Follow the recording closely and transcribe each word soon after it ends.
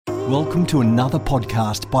Welcome to another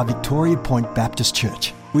podcast by Victoria Point Baptist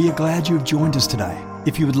Church. We are glad you have joined us today.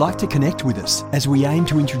 If you would like to connect with us as we aim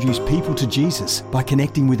to introduce people to Jesus by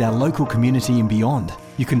connecting with our local community and beyond,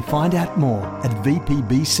 you can find out more at vpbc.com.au.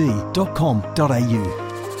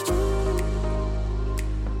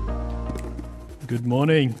 Good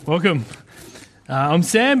morning. Welcome. I'm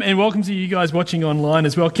Sam, and welcome to you guys watching online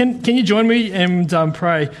as well. Can you join me and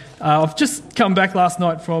pray? I've just come back last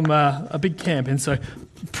night from a big camp, and so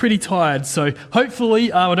pretty tired. So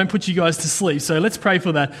hopefully I don't put you guys to sleep. So let's pray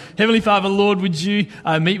for that. Heavenly Father, Lord, would you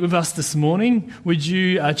meet with us this morning? Would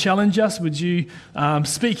you challenge us? Would you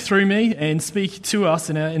speak through me and speak to us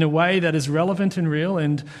in a way that is relevant and real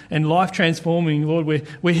and life transforming? Lord,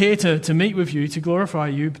 we're here to meet with you, to glorify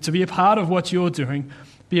you, to be a part of what you're doing.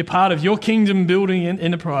 Be a part of your kingdom building and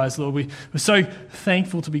enterprise, Lord. We're so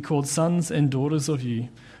thankful to be called sons and daughters of you.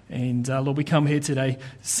 And Lord, we come here today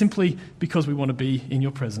simply because we want to be in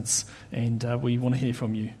your presence and we want to hear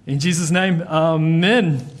from you. In Jesus' name,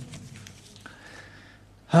 amen.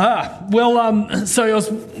 There's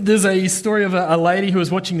a story of a lady who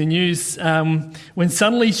was watching the news when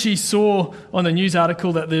suddenly she saw on the news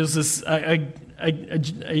article that there was this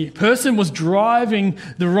a person was driving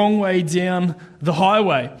the wrong way down the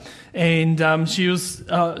highway, and she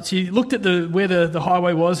looked at where the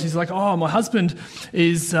highway was. She's like, "Oh, my husband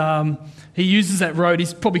is he uses that road.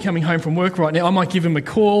 He's probably coming home from work right now. I might give him a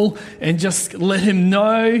call and just let him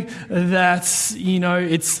know that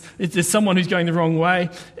there's someone who's going the wrong way,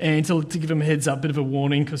 and to give him a heads up, bit of a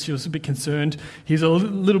warning, because she was a bit concerned. He's a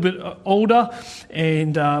little bit older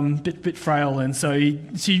and bit frail, and so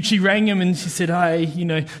she rang him and she said, "Hey,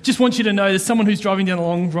 just want you to know there's someone who's driving down the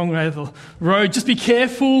wrong way of the road. Just be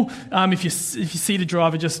careful. If you see the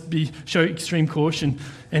driver, just show extreme caution."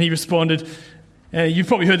 And he responded. You've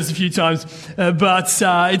probably heard this a few times, but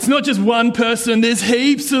it's not just one person. There's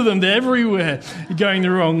heaps of them. They're everywhere going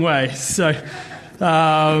the wrong way. So,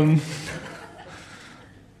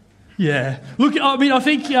 yeah. Look, I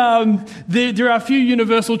think there are a few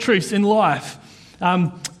universal truths in life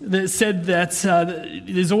that said that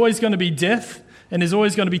there's always going to be death and there's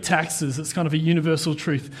always going to be taxes. It's kind of a universal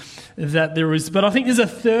truth that there is. But I think there's a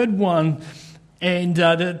third one, and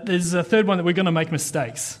there's a third one that we're going to make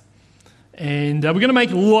mistakes. And we're going to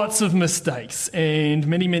make lots of mistakes, and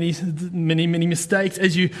many mistakes.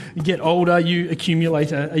 As you get older, you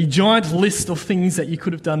accumulate a giant list of things that you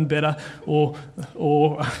could have done better or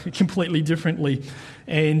completely differently.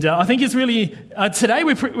 And I think it's really today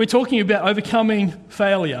we're talking about overcoming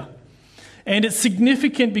failure. And it's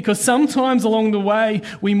significant because sometimes along the way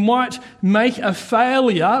we might make a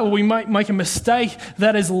failure, or we might make a mistake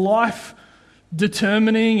that is life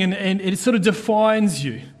determining, and it sort of defines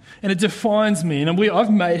you. And it defines me. And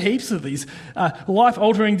I've made heaps of these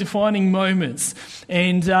life-altering, defining moments.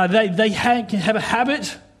 And they have a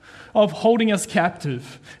habit of holding us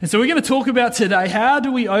captive. And so we're going to talk about today, how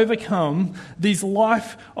do we overcome these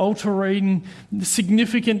life-altering,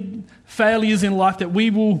 significant failures in life that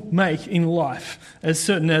we will make in life, as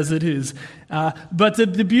certain as it is. But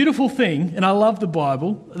the beautiful thing, and I love the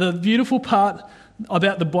Bible, the beautiful part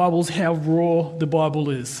about the Bible is how raw the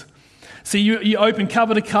Bible is. So you open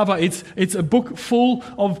cover to cover, it's a book full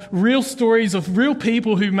of real stories of real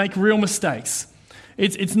people who make real mistakes.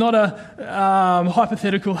 It's not a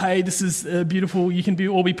hypothetical, hey, this is beautiful, you can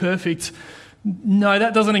all be perfect. No,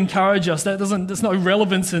 that doesn't encourage us. There's no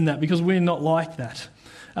relevance in that, because we're not like that.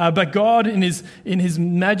 But God, in His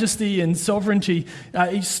majesty and sovereignty,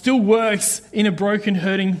 He still works in a broken,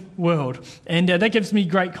 hurting world. And that gives me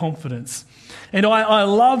great confidence. And I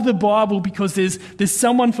love the Bible because there's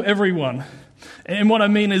someone for everyone. And what I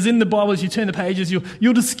mean is, in the Bible, as you turn the pages,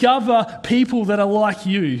 you'll discover people that are like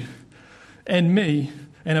you and me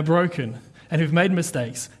and are broken and who've made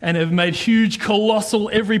mistakes and have made huge, colossal,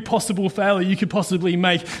 every possible failure you could possibly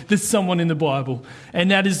make. There's someone in the Bible. And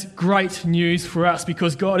that is great news for us,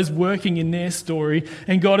 because God is working in their story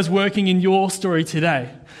and God is working in your story today.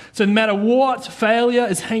 So no matter what failure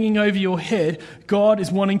is hanging over your head, God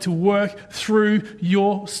is wanting to work through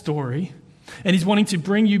your story, and He's wanting to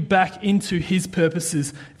bring you back into His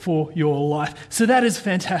purposes for your life. So that is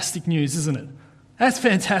fantastic news, isn't it? That's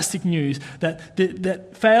fantastic news,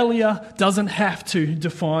 that failure doesn't have to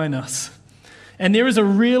define us. And there is a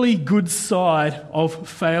really good side of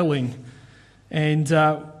failing. And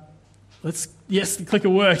the clicker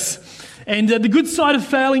works. And the good side of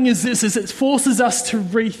failing is this, is it forces us to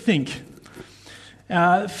rethink.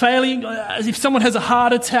 Failing, if someone has a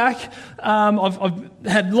heart attack, I've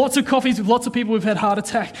had lots of coffees with lots of people who've had heart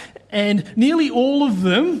attack, And nearly all of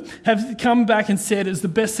them have come back and said it's the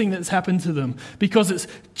best thing that's happened to them because it's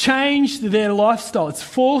changed their lifestyle. It's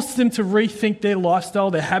forced them to rethink their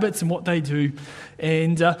lifestyle, their habits and what they do.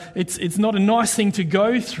 And it's not a nice thing to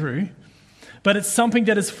go through, but it's something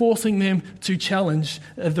that is forcing them to challenge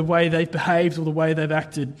the way they've behaved or the way they've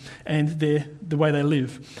acted and the way they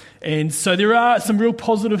live. And so there are some real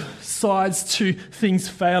positive sides to things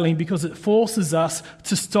failing because it forces us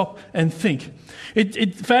to stop and think.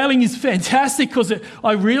 Failing is fantastic because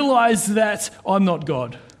I realise that I'm not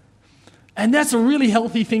God. And that's a really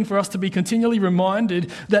healthy thing for us to be continually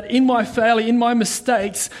reminded that in my failure, in my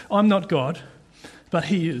mistakes, I'm not God. But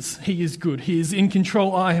He is. He is good. He is in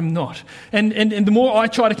control. I am not. And the more I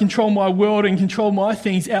try to control my world and control my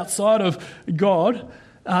things outside of God,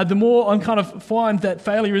 the more I kind of find that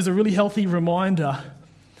failure is a really healthy reminder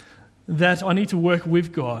that I need to work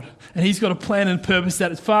with God. And He's got a plan and purpose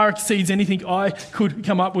that far exceeds anything I could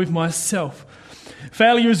come up with myself.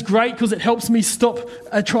 Failure is great because it helps me stop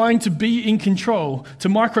trying to be in control, to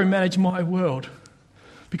micromanage my world.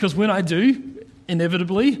 Because when I do,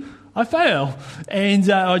 inevitably, I fail. And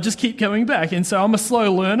I just keep coming back. And so I'm a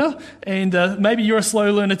slow learner, and maybe you're a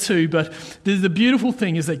slow learner too. But the beautiful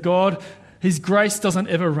thing is that God, His grace doesn't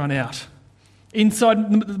ever run out.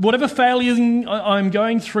 Inside whatever failure I'm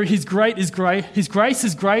going through, His grace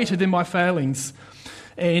is greater than my failings.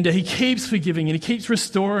 And He keeps forgiving and He keeps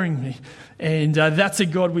restoring me. And that's a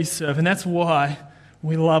God we serve. And that's why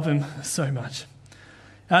we love Him so much.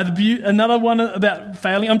 Another one about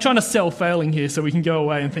failing. I'm trying to sell failing here so we can go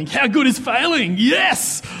away and think, how good is failing?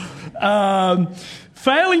 Yes!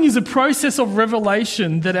 Failing is a process of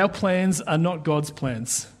revelation that our plans are not God's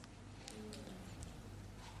plans.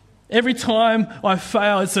 Every time I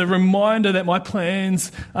fail, it's a reminder that my plans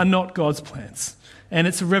are not God's plans. And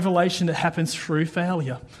it's a revelation that happens through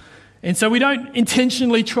failure. And so we don't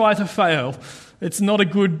intentionally try to fail. It's not a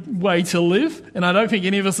good way to live. And I don't think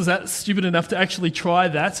any of us is that stupid enough to actually try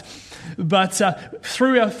that. But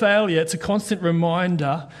through our failure, it's a constant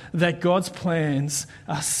reminder that God's plans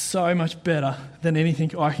are so much better than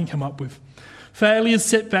anything I can come up with. Failures,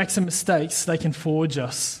 setbacks, and mistakes, they can forge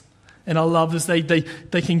us. And I love this. They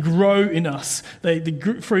can grow in us.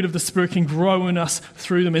 The fruit of the Spirit can grow in us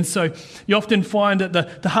through them. And so you often find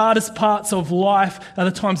that the hardest parts of life are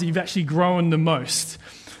the times that you've actually grown the most.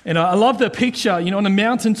 And I love the picture, on a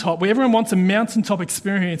mountaintop, where everyone wants a mountaintop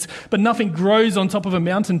experience, but nothing grows on top of a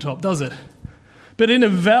mountaintop, does it? But in a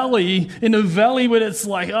valley where it's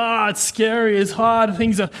like, it's scary, it's hard,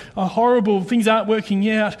 things are horrible, things aren't working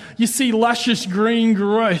out, you see luscious green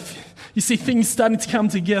growth. You see things starting to come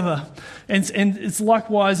together. And it's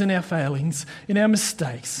likewise in our failings, in our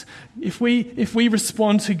mistakes. If we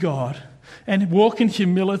respond to God and walk in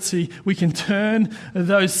humility, we can turn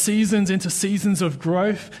those seasons into seasons of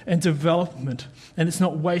growth and development. And it's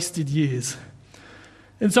not wasted years.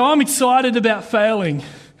 And so I'm excited about failing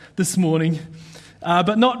this morning,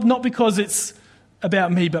 but not because it's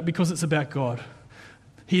about me, but because it's about God.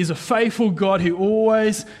 He is a faithful God who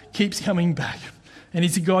always keeps coming back. And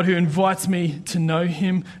He's a God who invites me to know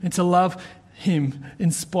Him and to love Him in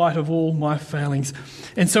spite of all my failings.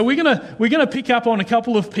 And so we're gonna pick up on a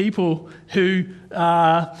couple of people who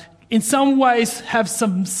in some ways have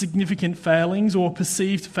some significant failings or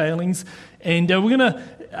perceived failings. And we're going to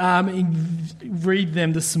read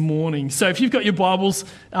them this morning. So if you've got your Bibles,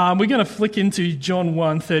 we're going to flick into John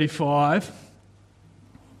 1:35.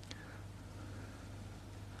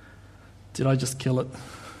 Did I just kill it?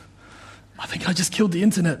 I think I just killed the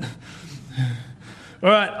internet. All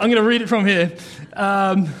right, I'm going to read it from here.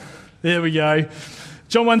 There we go.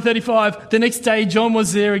 John 1:35. The next day, John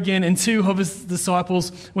was there again, and two of his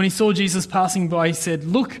disciples. When he saw Jesus passing by, he said,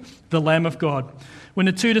 "Look, the Lamb of God." When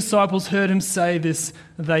the two disciples heard him say this,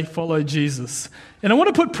 they followed Jesus. And I want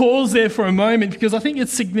to put pause there for a moment because I think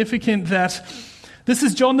it's significant that this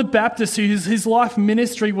is John the Baptist, his life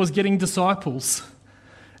ministry was getting disciples.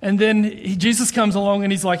 And then Jesus comes along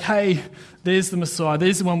and he's like, hey, there's the Messiah,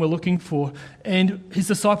 there's the one we're looking for. And his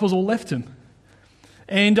disciples all left him.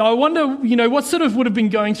 And I wonder, what sort of would have been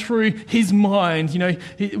going through his mind,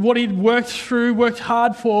 what he'd worked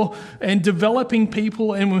hard for and developing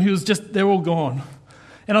people, and when they're all gone.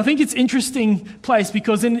 And I think it's an interesting place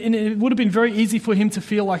because it would have been very easy for him to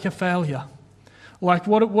feel like a failure. Like,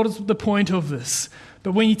 what is the point of this?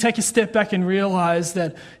 But when you take a step back and realize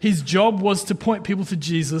that his job was to point people to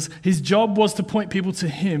Jesus, his job was to point people to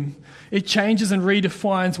him, it changes and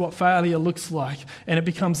redefines what failure looks like, and it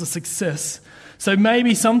becomes a success. So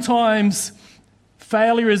maybe sometimes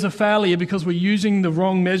failure is a failure because we're using the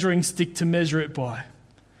wrong measuring stick to measure it by.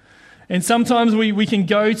 And sometimes we can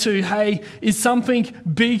go to, hey, is something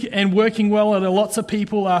big and working well? Are there lots of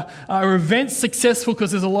people? Are events successful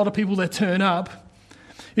because there's a lot of people that turn up?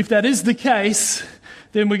 If that is the case,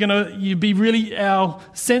 then we're going to be really, our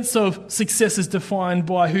sense of success is defined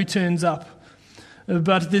by who turns up.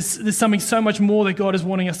 But there's something so much more that God is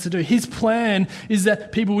wanting us to do. His plan is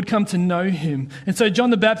that people would come to know him. And so John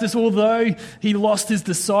the Baptist, although he lost his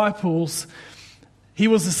disciples, he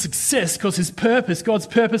was a success because his purpose, God's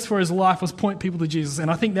purpose for his life, was point people to Jesus. And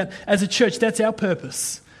I think that as a church, that's our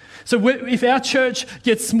purpose. So if our church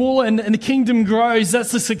gets smaller and the kingdom grows,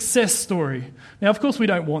 that's a success story. Now, of course, we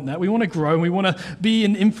don't want that. We want to grow and we want to be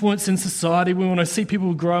an influence in society. We want to see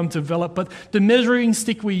people grow and develop. But the measuring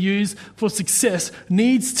stick we use for success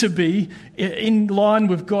needs to be in line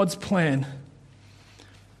with God's plan.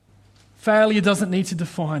 Failure doesn't need to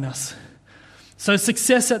define us. So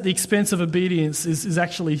success at the expense of obedience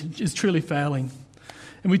is truly failing.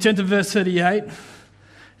 And we turn to verse 38. It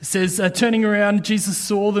says, turning around, Jesus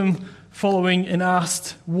saw them following and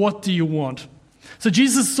asked, "What do you want?" So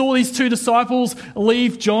Jesus saw these two disciples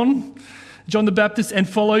leave John the Baptist, and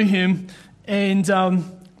follow him. And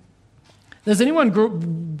has anyone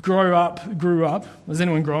grew up? Has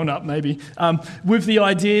anyone grown up maybe with the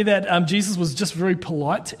idea that Jesus was just very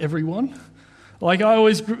polite to everyone? Like, I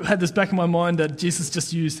always had this back in my mind that Jesus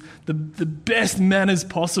just used the best manners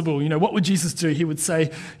possible. You know, what would Jesus do? He would say,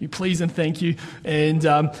 "You please and thank you," and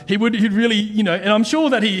he'd really, you know. And I'm sure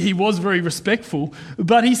that he was very respectful,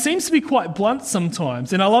 but he seems to be quite blunt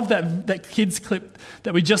sometimes. And I love that kids clip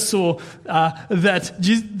that we just saw,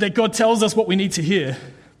 that God tells us what we need to hear.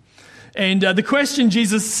 And the question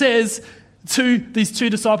Jesus says to these two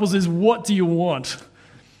disciples is, "What do you want?"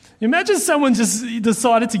 Imagine someone just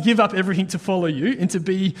decided to give up everything to follow you and to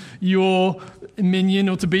be your minion,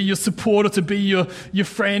 or to be your support, or to be your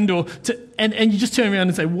friend, and you just turn around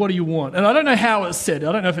and say, "What do you want?" And I don't know how it's said.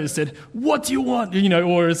 I don't know if it's said, "What do you want?" You know,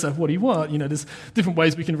 or it's "What do you want?" You know, there's different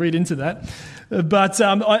ways we can read into that. But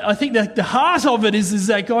I think that the heart of it is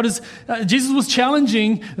that Jesus was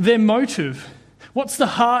challenging their motive. What's the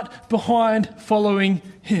heart behind following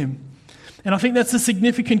him? And I think that's a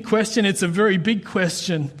significant question. It's a very big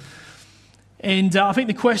question. And I think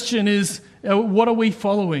the question is, what are we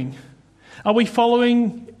following? Are we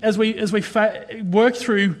following, as we work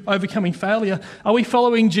through overcoming failure, are we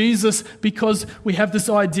following Jesus because we have this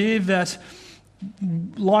idea that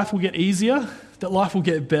life will get easier, that life will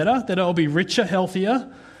get better, that I'll be richer, healthier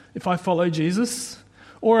if I follow Jesus?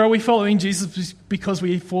 Or are we following Jesus because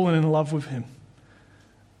we've fallen in love with him?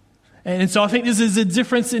 And so I think this is a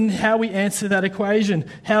difference in how we answer that equation,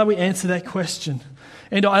 how we answer that question.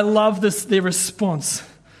 And I love their response.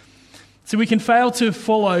 So we can fail to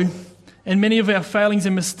follow, and many of our failings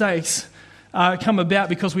and mistakes come about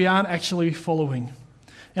because we aren't actually following.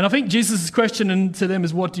 And I think Jesus' question to them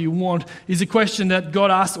is, "What do you want?" is a question that God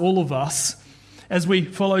asks all of us as we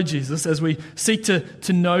follow Jesus, as we seek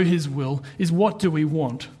to know his will, is what do we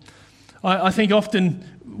want? I think often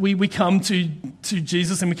we come to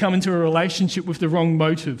Jesus and we come into a relationship with the wrong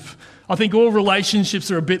motive. I think all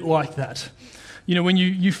relationships are a bit like that. You know, when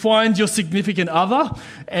you find your significant other,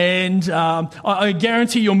 and I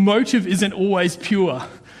guarantee your motive isn't always pure.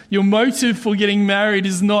 Your motive for getting married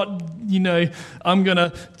is not, you know, I'm going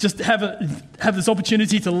to just have this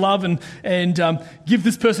opportunity to love and give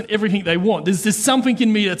this person everything they want. There's something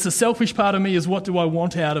in me that's a selfish part of me, is what do I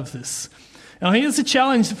want out of this? And I think it's a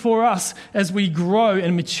challenge for us as we grow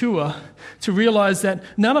and mature to realize that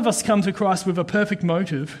none of us come to Christ with a perfect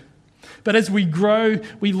motive. But as we grow,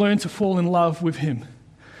 we learn to fall in love with him.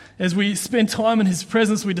 As we spend time in his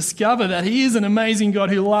presence, we discover that he is an amazing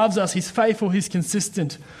God who loves us. He's faithful, he's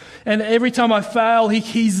consistent. And every time I fail,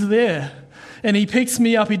 he's there. And he picks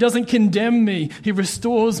me up. He doesn't condemn me. He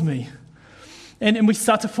restores me. And we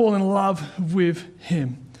start to fall in love with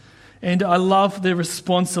him. And I love the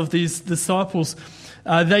response of these disciples.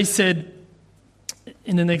 They said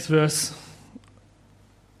in the next verse,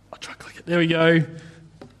 I'll try to click it. There we go.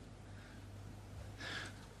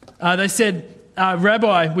 They said,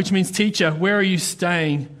 "Rabbi," which means teacher, "where are you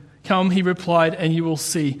staying?" "Come," he replied, "and you will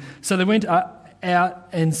see." So they went out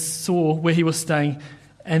and saw where he was staying,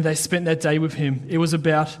 and they spent that day with him. It was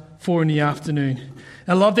about 4 p.m.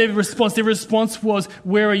 I love their response. Their response was,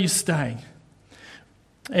 "Where are you staying?"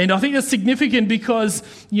 And I think that's significant because,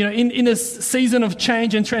 you know, in a season of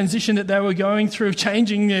change and transition that they were going through,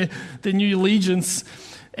 changing their new allegiance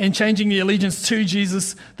and changing the allegiance to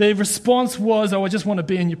Jesus, their response was, "Oh, I just want to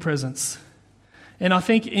be in your presence." And I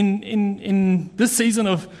think in this season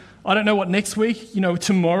of, I don't know what next week, you know,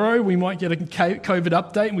 tomorrow we might get a COVID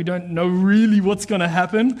update and we don't know really what's going to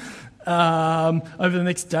happen. over the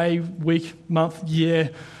next day, week, month,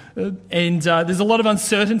 year. And there's a lot of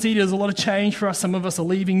uncertainty. There's a lot of change for us. Some of us are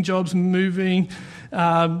leaving jobs, moving.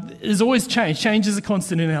 There's always change. Change is a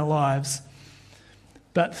constant in our lives.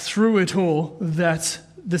 But through it all, that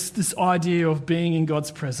this idea of being in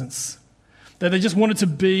God's presence, that they just wanted to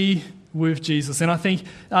be with Jesus. And I think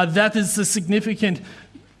that is a significant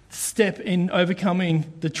step in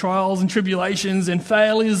overcoming the trials and tribulations and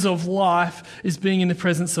failures of life, is being in the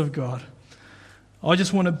presence of God. I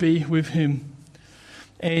just want to be with him.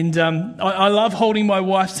 And I love holding my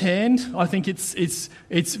wife's hand. I think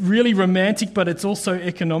it's really romantic, but it's also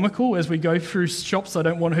economical as we go through shops I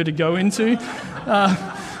don't want her to go into.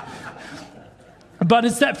 But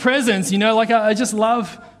it's that presence, I just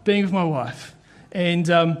love being with my wife. And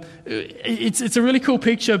it's a really cool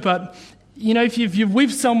picture, but if you're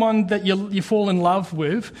with someone that you fall in love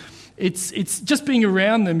with, it's just being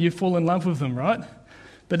around them, you fall in love with them, right?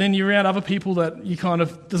 But then you're around other people that you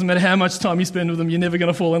doesn't matter how much time you spend with them, you're never going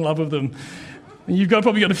to fall in love with them. And you've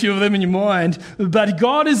probably got a few of them in your mind. But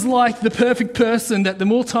God is like the perfect person that the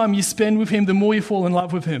more time you spend with him, the more you fall in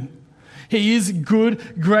love with him. He is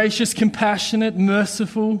good, gracious, compassionate,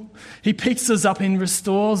 merciful. He picks us up and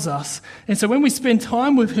restores us. And so when we spend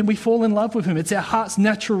time with him, we fall in love with him. It's our heart's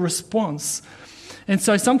natural response. And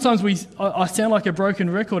so sometimes I sound like a broken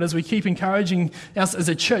record as we keep encouraging us as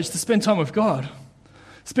a church to spend time with God.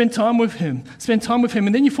 Spend time with him. Spend time with him.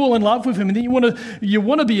 And then you fall in love with him. And then you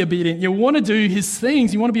want to be obedient. You want to do his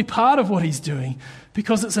things. You want to be part of what he's doing.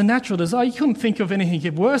 Because it's a natural desire. You couldn't think of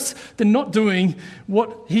anything worse than not doing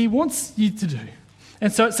what he wants you to do.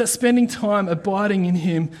 And so it's that spending time abiding in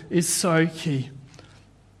him is so key.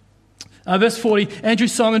 Verse 40, Andrew,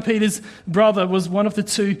 Simon Peter's brother, was one of the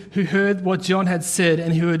two who heard what John had said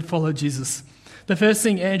and who had followed Jesus. The first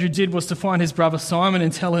thing Andrew did was to find his brother Simon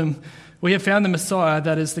and tell him, "We have found the Messiah,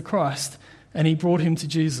 that is the Christ." And he brought him to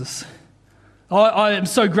Jesus. I am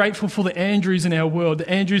so grateful for the Andrews in our world. The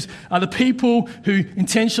Andrews are the people who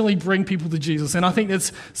intentionally bring people to Jesus. And I think that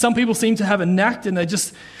some people seem to have a knack, and they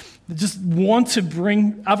just want to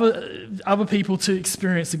bring other people to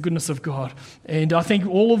experience the goodness of God. And I think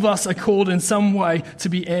all of us are called in some way to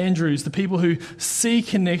be Andrews, the people who see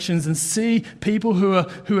connections and see people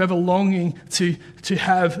who have a longing to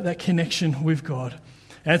have that connection with God.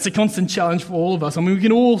 And it's a constant challenge for all of us. I mean, we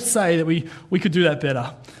can all say that we could do that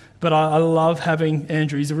better. But I love having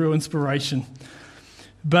Andrew. He's a real inspiration.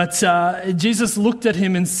 But Jesus looked at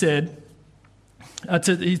him and said,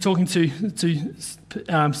 he's talking to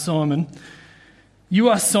Simon, "You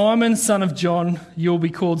are Simon, son of John. You will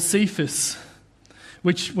be called Cephas,"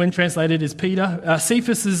 which when translated is Peter.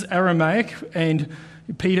 Cephas is Aramaic and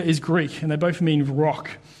Peter is Greek, and they both mean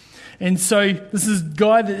rock. And so this is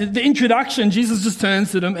the introduction, Jesus just turns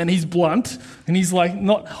to them and he's blunt. And he's like,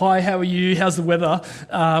 not, "Hi, how are you? How's the weather?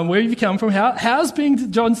 Where have you come from? How's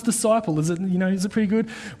being John's disciple? Is it pretty good?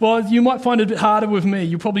 Well, you might find it a bit harder with me.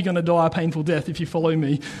 You're probably going to die a painful death if you follow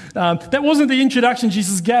me." That wasn't the introduction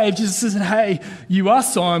Jesus gave. Jesus said, "Hey, you are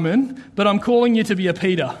Simon, but I'm calling you to be a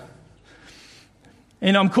Peter.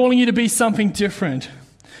 And I'm calling you to be something different."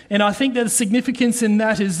 And I think that the significance in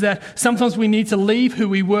that is that sometimes we need to leave who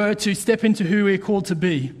we were to step into who we're called to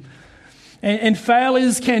be. And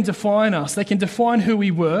failures can define us. They can define who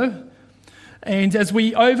we were. And as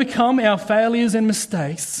we overcome our failures and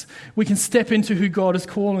mistakes, we can step into who God is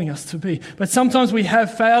calling us to be. But sometimes we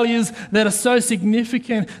have failures that are so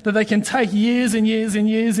significant that they can take years and years and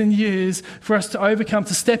years and years for us to overcome,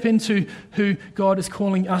 to step into who God is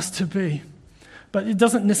calling us to be. But it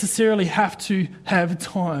doesn't necessarily have to have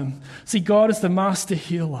time. See, God is the master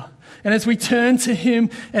healer. And as we turn to him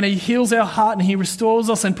and he heals our heart and he restores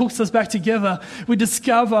us and puts us back together, we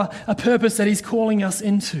discover a purpose that he's calling us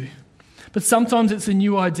into. But sometimes it's a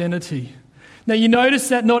new identity. Now, you notice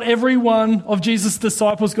that not every one of Jesus'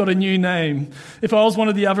 disciples got a new name. If I was one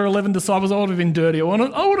of the other 11 disciples, I would have been dirty. I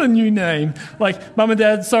want a new name. Like, Mum and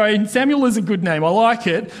Dad, sorry, Samuel is a good name. I like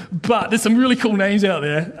it. But there's some really cool names out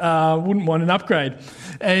there. Wouldn't want an upgrade.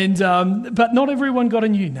 And but not everyone got a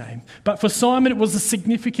new name. But for Simon, it was a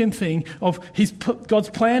significant thing of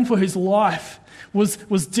God's plan for his life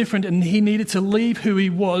was different, and he needed to leave who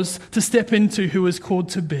he was to step into who he was called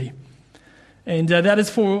to be. And that is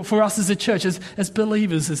for us as a church, as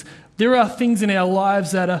believers. There are things in our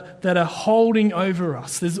lives that are holding over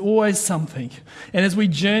us. There's always something. And as we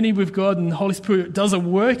journey with God and the Holy Spirit does a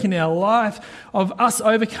work in our life of us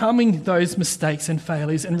overcoming those mistakes and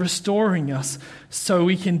failures and restoring us so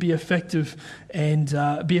we can be effective and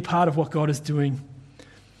be a part of what God is doing.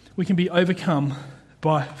 We can be overcome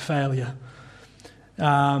by failure.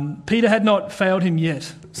 Peter had not failed him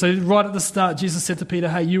yet. So right at the start, Jesus said to Peter,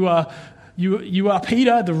 hey, you are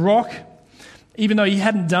Peter, the rock. Even though he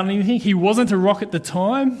hadn't done anything, he wasn't a rock at the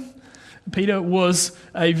time. Peter was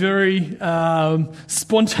a very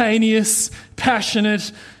spontaneous,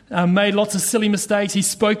 passionate, made lots of silly mistakes. He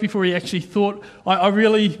spoke before he actually thought. I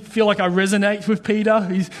really feel like I resonate with Peter.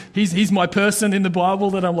 He's my person in the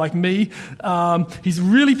Bible that I'm like me. He's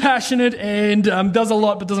really passionate and does a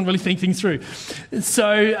lot but doesn't really think things through.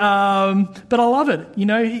 So, but I love it. You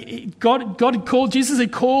know, God called, Jesus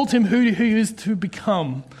had called him who he is to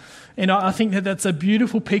become. And I think that that's a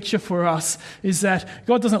beautiful picture for us, is that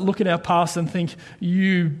God doesn't look at our past and think,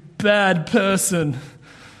 you bad person.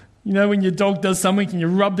 You know, when your dog does something and you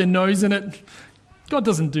rub their nose in it, God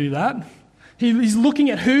doesn't do that. He's looking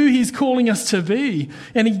at who he's calling us to be.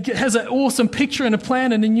 And he has an awesome picture and a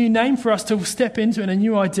plan and a new name for us to step into and a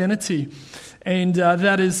new identity. And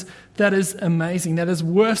that is amazing. That is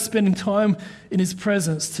worth spending time in his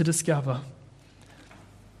presence to discover.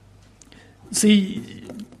 See,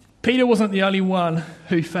 Peter wasn't the only one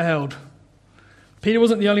who failed. Peter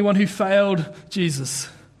wasn't the only one who failed Jesus.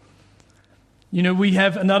 You know, we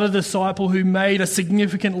have another disciple who made a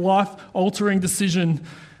significant life-altering decision,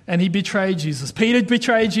 and he betrayed Jesus. Peter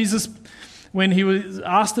betrayed Jesus when he was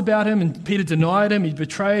asked about him, and Peter denied him. He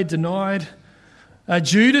betrayed, denied.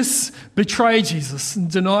 Judas betrayed Jesus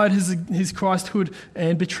and denied his Christhood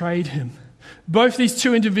and betrayed him. Both these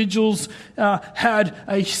two individuals had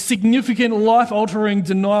a significant life-altering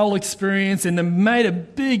denial experience and they made a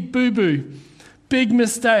big boo-boo, big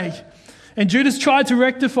mistake. And Judas tried to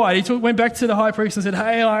rectify it. He went back to the high priest and said,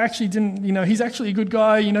 hey, I actually didn't, he's actually a good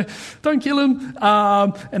guy, don't kill him.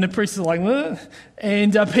 And the priest is like, what?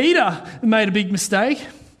 And Peter made a big mistake.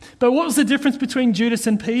 But what was the difference between Judas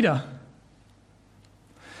and Peter?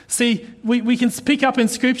 See, we can pick up in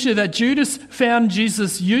Scripture that Judas found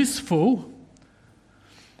Jesus useful.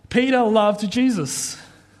 Peter loved Jesus.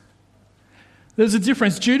 There's a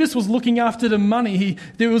difference. Judas was looking after the money.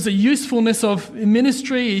 There was a usefulness of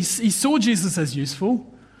ministry. He saw Jesus as useful.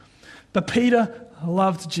 But Peter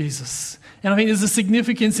loved Jesus. And I think there's a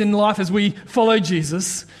significance in life as we follow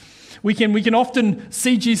Jesus. We can often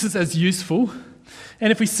see Jesus as useful.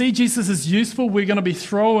 And if we see Jesus as useful, we're going to be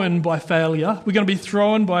thrown by failure. We're going to be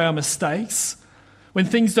thrown by our mistakes. When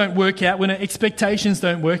things don't work out, when our expectations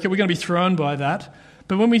don't work out, we're going to be thrown by that.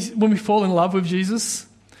 But when we fall in love with Jesus,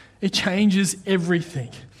 it changes everything.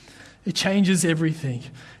 It changes everything.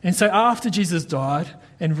 And so after Jesus died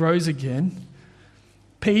and rose again,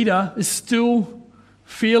 Peter is still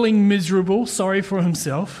feeling miserable, sorry for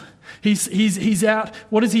himself. He's out.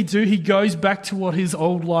 What does he do? He goes back to what his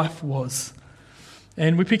old life was.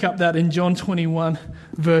 And we pick up that in John 21,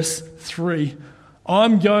 verse 3.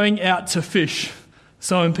 I'm going out to fish,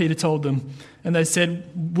 Simon Peter told them. And they said,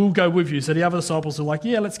 we'll go with you. So the other disciples were like,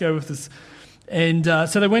 yeah, let's go with this. And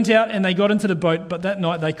so they went out and they got into the boat, but that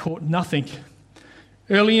night they caught nothing.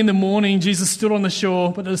 Early in the morning, Jesus stood on the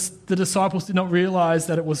shore, but the disciples did not realize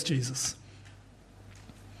that it was Jesus.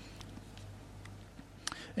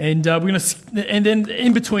 And and then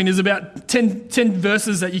in between there's about 10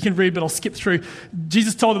 verses that you can read, but I'll skip through.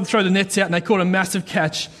 Jesus told them to throw the nets out, and they caught a massive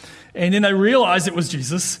catch. And then they realized it was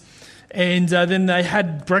Jesus. And then they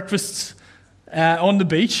had breakfast on the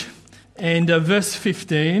beach. And verse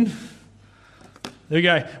 15, there we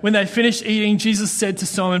go. When they finished eating, Jesus said to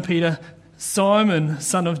Simon Peter, Simon,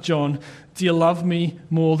 son of John, do you love me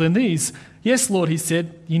more than these? Yes, Lord, he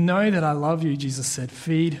said. You know that I love you, Jesus said.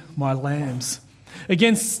 Feed my lambs.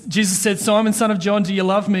 Again, Jesus said, Simon, son of John, do you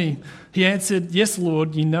love me? He answered, yes,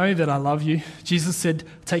 Lord, you know that I love you. Jesus said,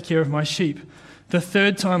 take care of my sheep. The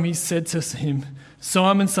third time he said to him,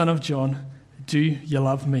 Simon, son of John, do you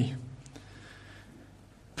love me?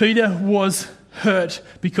 Peter was hurt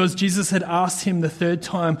because Jesus had asked him the third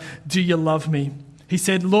time, do you love me? He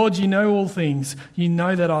said, Lord, you know all things. You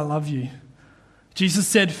know that I love you. Jesus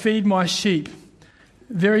said, feed my sheep.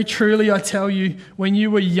 Very truly, I tell you, when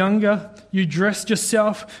you were younger, you dressed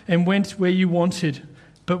yourself and went where you wanted.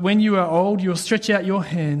 But when you are old, you'll stretch out your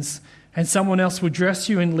hands, and someone else will dress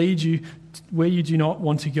you and lead you where you do not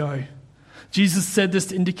want to go. Jesus said this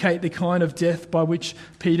to indicate the kind of death by which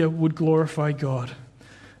Peter would glorify God.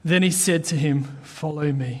 Then he said to him,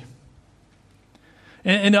 follow me.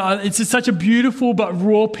 And it's such a beautiful but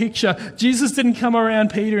raw picture. Jesus didn't come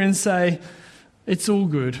around Peter and say, it's all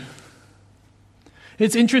good.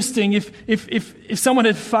 It's interesting, if someone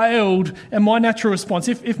had failed, and my natural response,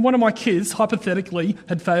 if one of my kids, hypothetically,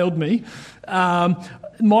 had failed me,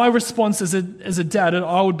 my response as a dad,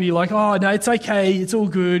 I would be like, oh, no, it's okay, it's all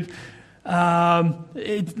good,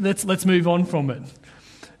 let's move on from it.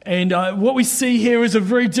 And what we see here is a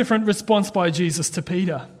very different response by Jesus to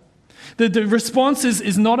Peter. The response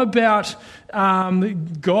is not about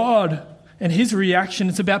God and his reaction.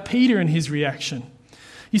 It's about Peter and his reaction.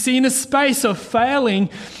 You see, in a space of failing,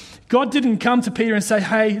 God didn't come to Peter and say,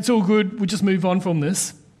 hey, it's all good, we'll just move on from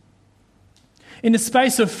this. In the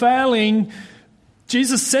space of failing,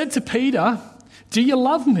 Jesus said to Peter, do you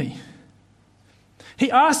love me? He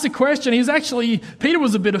asked a question. Peter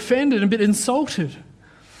was a bit offended, a bit insulted.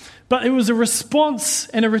 But it was a response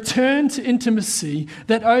and a return to intimacy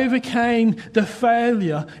that overcame the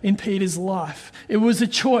failure in Peter's life. It was a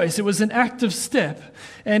choice. It was an active step.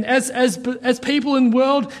 And as people in the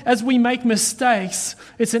world, as we make mistakes,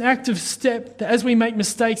 it's an active step that as we make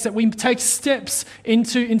mistakes, that we take steps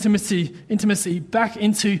into intimacy, back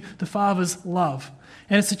into the Father's love.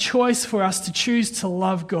 And it's a choice for us to choose to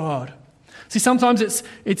love God. See, sometimes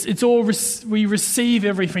it's all we receive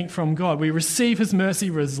everything from God. We receive His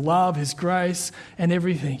mercy, His love, His grace, and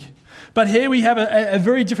everything. But here we have a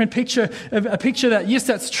very different picture, a picture that, yes,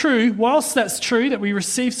 that's true. Whilst that's true, that we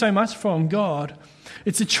receive so much from God,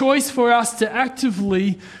 it's a choice for us to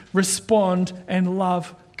actively respond and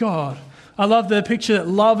love God. I love the picture that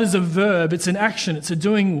love is a verb. It's an action. It's a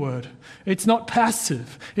doing word. It's not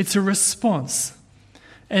passive. It's a response.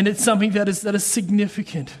 And it's something that is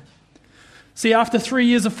significant. See, after 3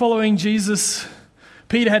 years of following Jesus,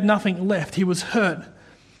 Peter had nothing left. He was hurt.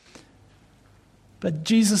 But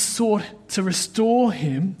Jesus sought to restore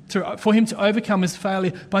him, for him to overcome his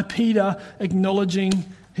failure by Peter acknowledging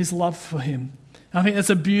his love for him. I think that's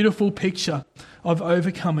a beautiful picture of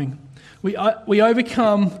overcoming. We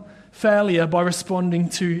overcome failure by responding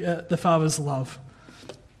to the Father's love.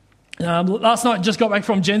 Last night, just got back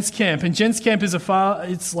from Gents Camp, and Gents Camp is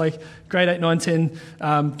it's like grade 8, 9, 10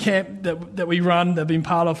 camp that we run, that I've been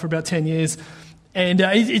part of for about 10 years. And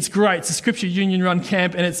it's great. It's a Scripture Union run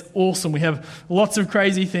camp, and it's awesome. We have lots of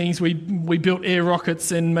crazy things. We built air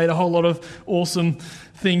rockets and made a whole lot of awesome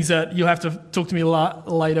things that you'll have to talk to me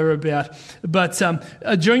later about. But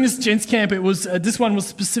during this Gents Camp, this one was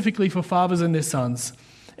specifically for fathers and their sons.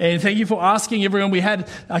 And thank you for asking, everyone. We had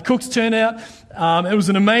a cook's turnout. It was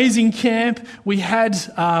an amazing camp. We had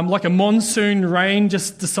like a monsoon rain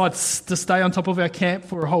just decided to stay on top of our camp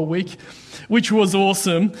for a whole week, which was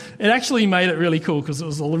awesome. It actually made it really cool because it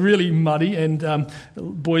was really muddy, and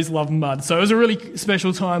boys love mud. So it was a really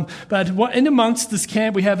special time. But in amongst this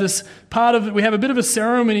camp, we have we have a bit of a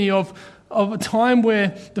ceremony of a time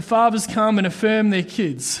where the fathers come and affirm their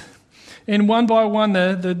kids. And one by one,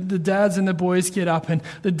 the dads and the boys get up, and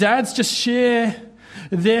the dads just share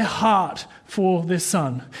their heart for their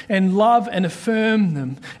son and love and affirm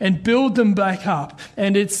them and build them back up.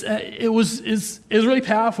 And it was really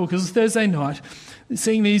powerful because it's Thursday night,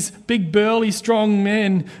 seeing these big, burly, strong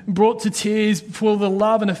men brought to tears for the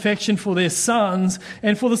love and affection for their sons,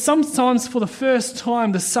 and sometimes for the first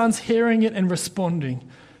time, the sons hearing it and responding.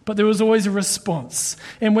 But there was always a response.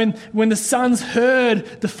 And when the sons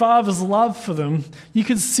heard the father's love for them, you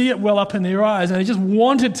could see it well up in their eyes, and they just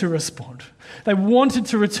wanted to respond. They wanted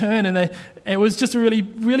to return, and it was just a really,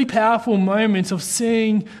 really powerful moment of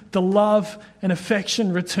seeing the love and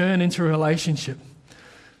affection return into a relationship.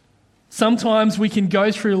 Sometimes we can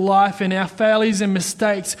go through life, and our failures and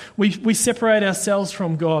mistakes, we separate ourselves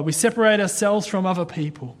from God. We separate ourselves from other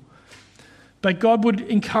people. But God would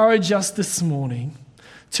encourage us this morning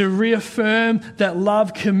to reaffirm that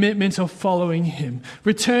love commitment of following Him.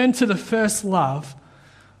 Return to the first love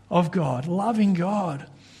of God, loving God.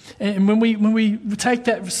 And when we take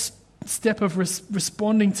that step of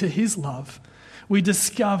responding to His love, we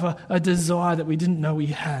discover a desire that we didn't know we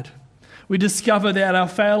had. We discover that our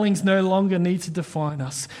failings no longer need to define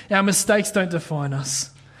us. Our mistakes don't define us.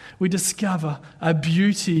 We discover a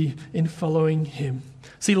beauty in following Him.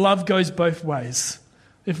 See, love goes both ways.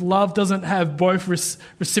 If love doesn't have both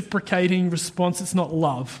reciprocating response, it's not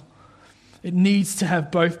love. It needs to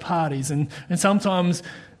have both parties. And sometimes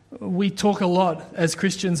we talk a lot as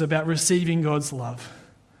Christians about receiving God's love.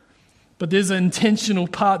 But there's an intentional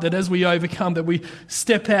part that as we overcome, that we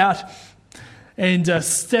step out and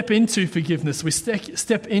step into forgiveness. We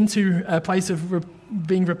step into a place of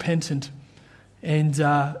being repentant and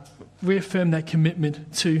reaffirm that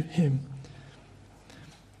commitment to Him.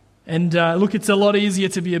 And look, it's a lot easier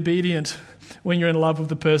to be obedient when you're in love with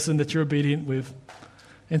the person that you're obedient with.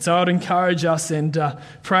 And so I would encourage us and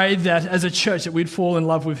pray that as a church that we'd fall in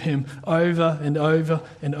love with Him over and over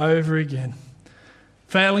and over again.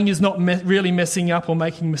 Failing is not really messing up or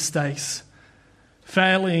making mistakes.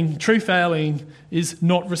 True failing is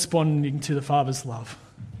not responding to the Father's love.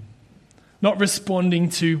 Not responding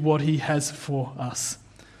to what He has for us.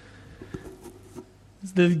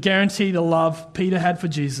 the guarantee, the love Peter had for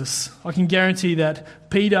Jesus. I can guarantee that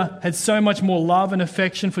Peter had so much more love and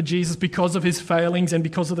affection for Jesus because of his failings and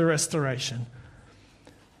because of the restoration.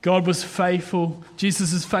 God was faithful.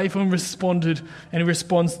 Jesus is faithful and responded, and he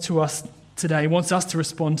responds to us today. He wants us to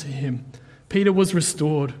respond to him. Peter was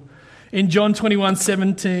restored. In John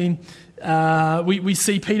 21:17, we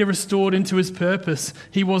see Peter restored into his purpose.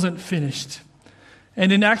 He wasn't finished.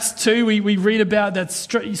 And in Acts 2, we read about that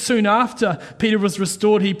soon after Peter was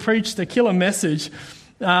restored, he preached a killer message.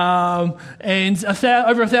 And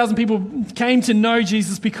over 1,000 people came to know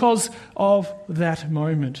Jesus because of that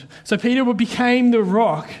moment. So Peter became the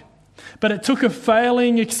rock, but it took a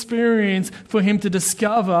failing experience for him to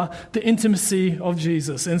discover the intimacy of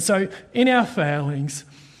Jesus. And so in our failings,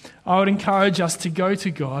 I would encourage us to go to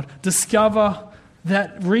God, discover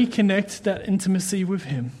that, reconnect that intimacy with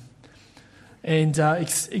him, and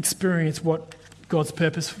experience what God's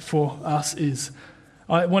purpose for us is.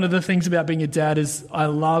 One of the things about being a dad is I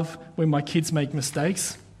love when my kids make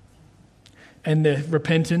mistakes and they're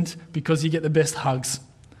repentant, because you get the best hugs.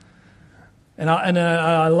 And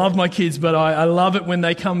I love my kids, but I love it when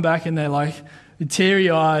they come back and they're like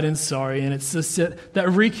teary-eyed and sorry. And it's just that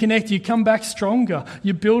reconnect. You come back stronger.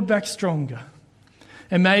 You build back stronger.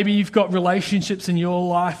 And maybe you've got relationships in your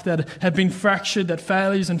life that have been fractured, that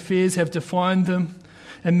failures and fears have defined them.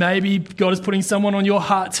 And maybe God is putting someone on your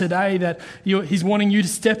heart today that he's wanting you to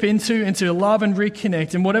step into and to love and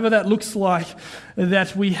reconnect. And whatever that looks like,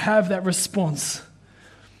 that we have that response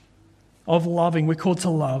of loving. We're called to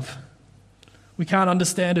love. We can't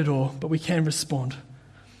understand it all, but we can respond.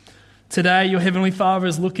 Today, your Heavenly Father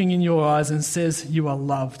is looking in your eyes and says, you are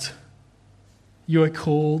loved. You are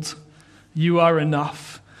called. You are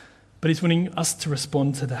enough. But he's wanting us to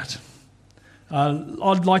respond to that.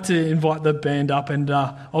 I'd like to invite the band up, and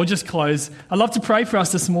I'll just close. I'd love to pray for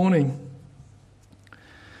us this morning.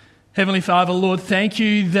 Heavenly Father, Lord, thank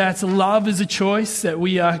you that love is a choice, that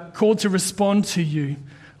we are called to respond to you.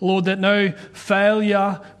 Lord, that no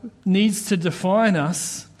failure needs to define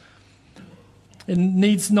us. It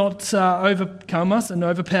needs not overcome us and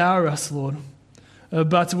overpower us, Lord.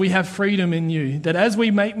 But we have freedom in you, that as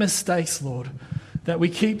we make mistakes, Lord, that we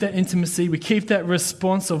keep that intimacy, we keep that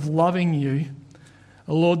response of loving you.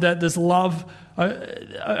 Lord, that this love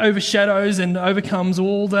overshadows and overcomes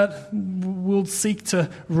all that will seek to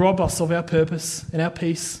rob us of our purpose and our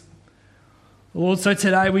peace. Lord, so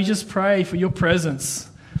today we just pray for your presence,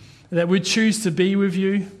 that we choose to be with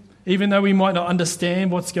you, even though we might not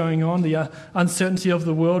understand what's going on, the uncertainty of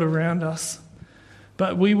the world around us.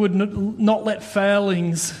 But we would not let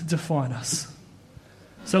failings define us.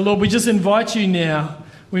 So, Lord, we just invite you now.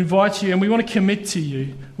 We invite you, and we want to commit to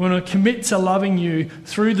you. We want to commit to loving you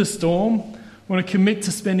through the storm. We want to commit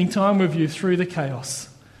to spending time with you through the chaos.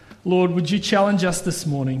 Lord, would you challenge us this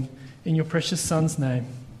morning in your precious Son's name?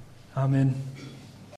 Amen.